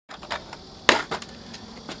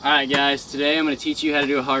Alright guys, today I'm going to teach you how to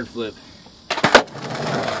do a hard flip.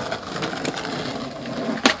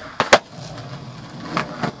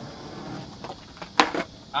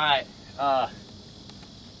 Alright,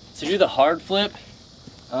 to do the hard flip,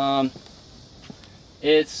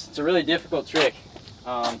 it's a really difficult trick.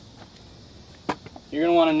 You're going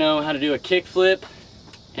to want to know how to do a kick flip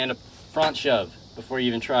and a front shove before you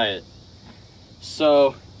even try it.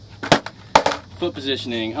 So, foot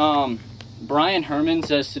positioning. Brian Herman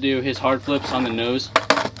says to do his hard flips on the nose.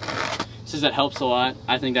 Says that helps a lot.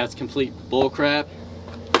 I think that's complete bull crap.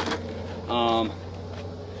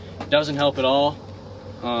 Doesn't help at all.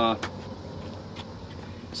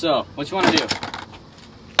 So what you want to do,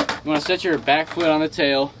 you want to set your back foot on the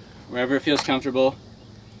tail wherever it feels comfortable,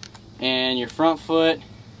 and your front foot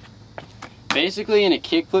basically in a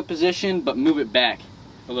kick flip position, but move it back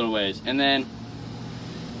a little ways. And then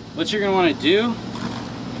what you're going to want to do,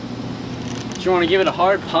 you want to give it a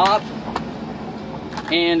hard pop,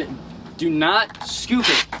 and do not scoop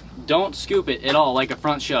it. Don't scoop it at all like a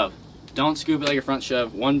front shove. Don't scoop it like a front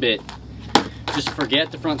shove one bit. Just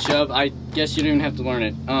forget the front shove. I guess you don't even have to learn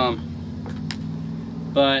it.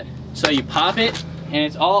 But so you pop it, and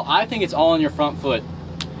it's all, I think it's all on your front foot.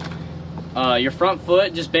 Your front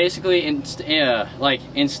foot just basically like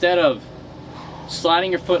instead of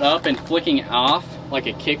sliding your foot up and flicking it off like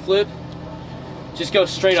a kick flip, just go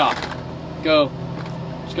straight off.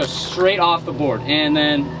 Just go straight off the board, and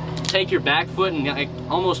then take your back foot and like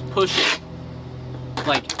almost push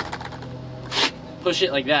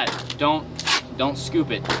it like that. Don't scoop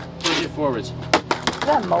it. Push it forwards.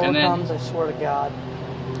 That mower comes, I swear to God.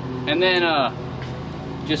 And then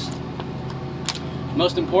just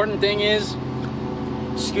most important thing is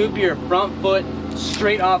scoop your front foot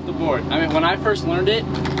straight off the board. I mean, when I first learned it,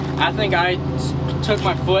 I think I took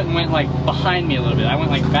my foot and went like behind me a little bit. I went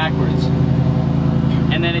like backwards.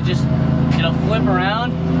 And then it'll flip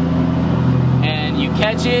around and you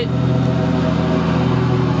catch it.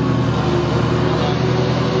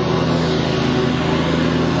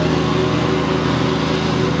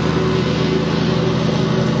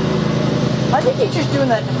 I think he's just doing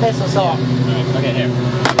that to piss us off. Right. Okay, here.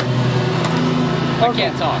 Okay. I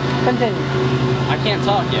can't talk. Continue. I can't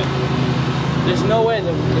talk yet. There's no way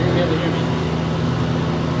that they're going to be able to hear me.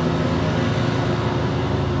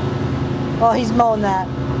 Well, he's mowing that.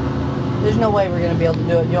 There's no way we're going to be able to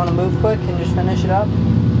do it. You want to move quick and just finish it up?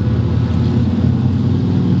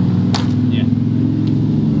 Yeah.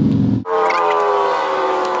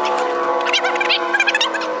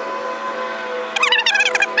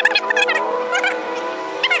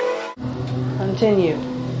 Continue.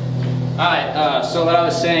 Alright, so what I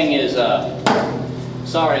was saying is,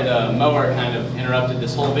 sorry, the mower kind of interrupted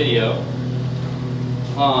this whole video.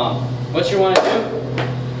 What you want to do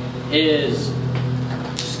is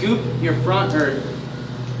scoop your front, or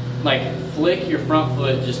like flick your front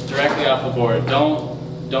foot just directly off the board.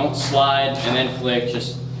 Don't slide and then flick,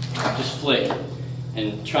 just flick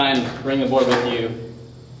and try and bring the board with you,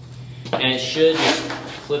 and it should just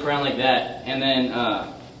flip around like that. And then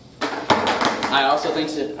I also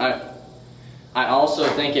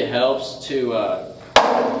think it helps to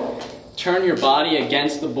turn your body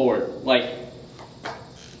against the board, like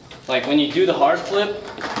when you do the hard flip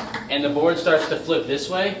and the board starts to flip this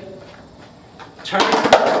way, turn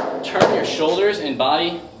your shoulders and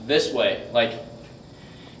body this way. Like,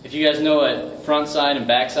 if you guys know what front side and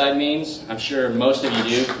back side means, I'm sure most of you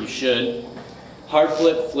do, you should. Hard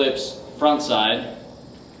flip flips front side,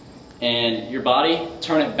 and your body,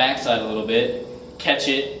 turn it back side a little bit, catch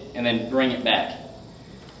it, and then bring it back.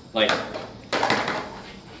 Like,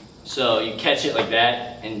 so you catch it like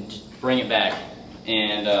that and bring it back.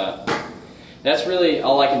 And that's really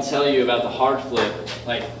all I can tell you about the hard flip.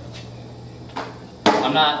 Like,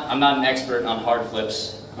 I'm not an expert on hard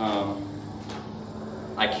flips.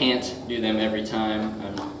 I can't do them every time,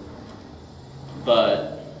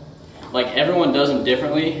 but like everyone does them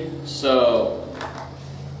differently, so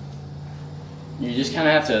you just kind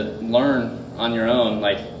of have to learn on your own.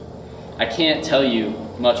 Like, I can't tell you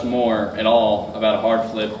much more at all about a hard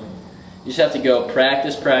flip. You just have to go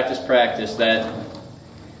practice that.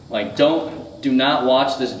 Like, do not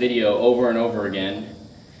watch this video over and over again.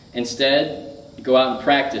 Instead, go out and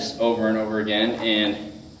practice over and over again, and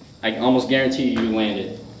I almost guarantee you land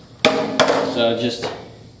it. So just,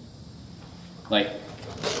 like,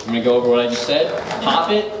 I'm going to go over what I just said.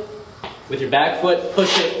 Pop it with your back foot,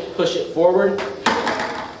 push it forward.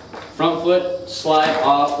 Front foot, slide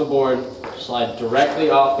off the board, slide directly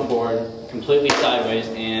off the board, completely sideways,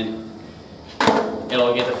 and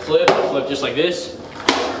it'll get the flip just like this.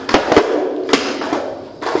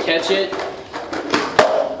 Catch it,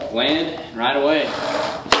 land right away.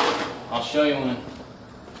 I'll show you one.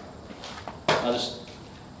 I'll just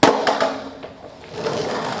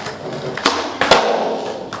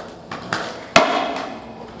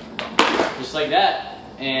like that,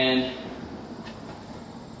 and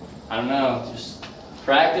I don't know, just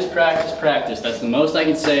practice, practice, practice. That's the most I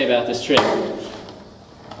can say about this trick.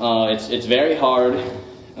 It's very hard.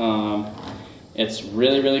 It's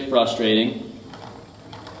really, really frustrating.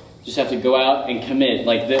 Just have to go out and commit.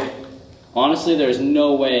 Honestly, there's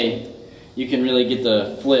no way you can really get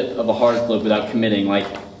the flip of a hard flip without committing. I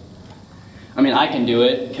mean, I can do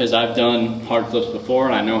it because I've done hard flips before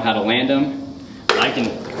and I know how to land them.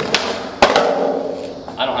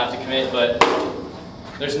 I don't have to commit, but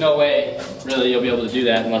there's no way really you'll be able to do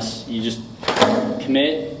that unless you just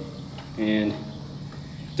commit and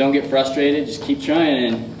don't get frustrated. Just keep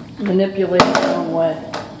trying and manipulate your own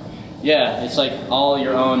way. Yeah, it's like all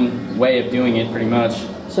your own way of doing it pretty much.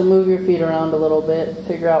 So move your feet around a little bit,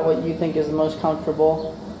 figure out what you think is the most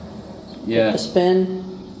comfortable. Yeah. Get the spin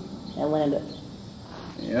and land it.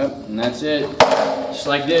 Yep, and that's it. Just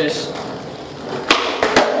like this.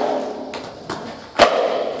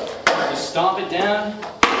 Just stomp it down.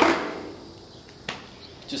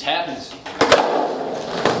 It just happens.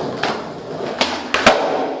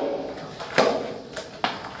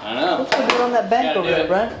 I don't know. Let's go do it on that bank over there,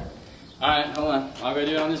 Brent. Alright, hold on. I'll go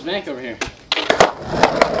do it on this bank over here.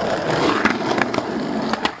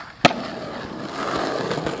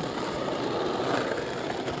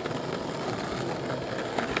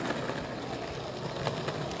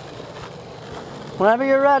 Whenever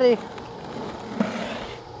you're ready.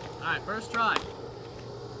 Alright, first try.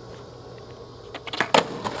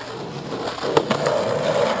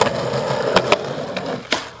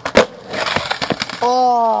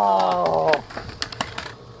 Oh!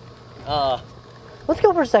 Let's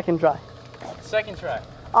go for a second try. Second try.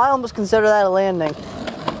 I almost consider that a landing.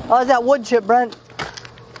 Oh, is that wood chip, Brent?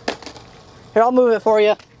 Here, I'll move it for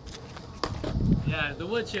you. Yeah, the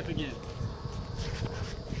wood chip again.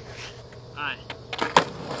 Alright.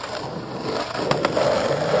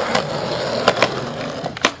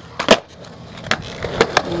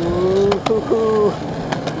 Ooh.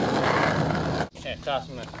 Okay, toss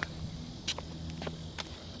them in.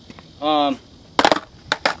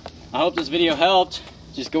 I hope this video helped.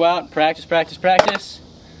 Just go out and practice, practice, practice,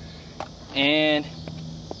 and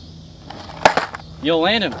you'll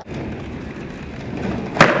land them.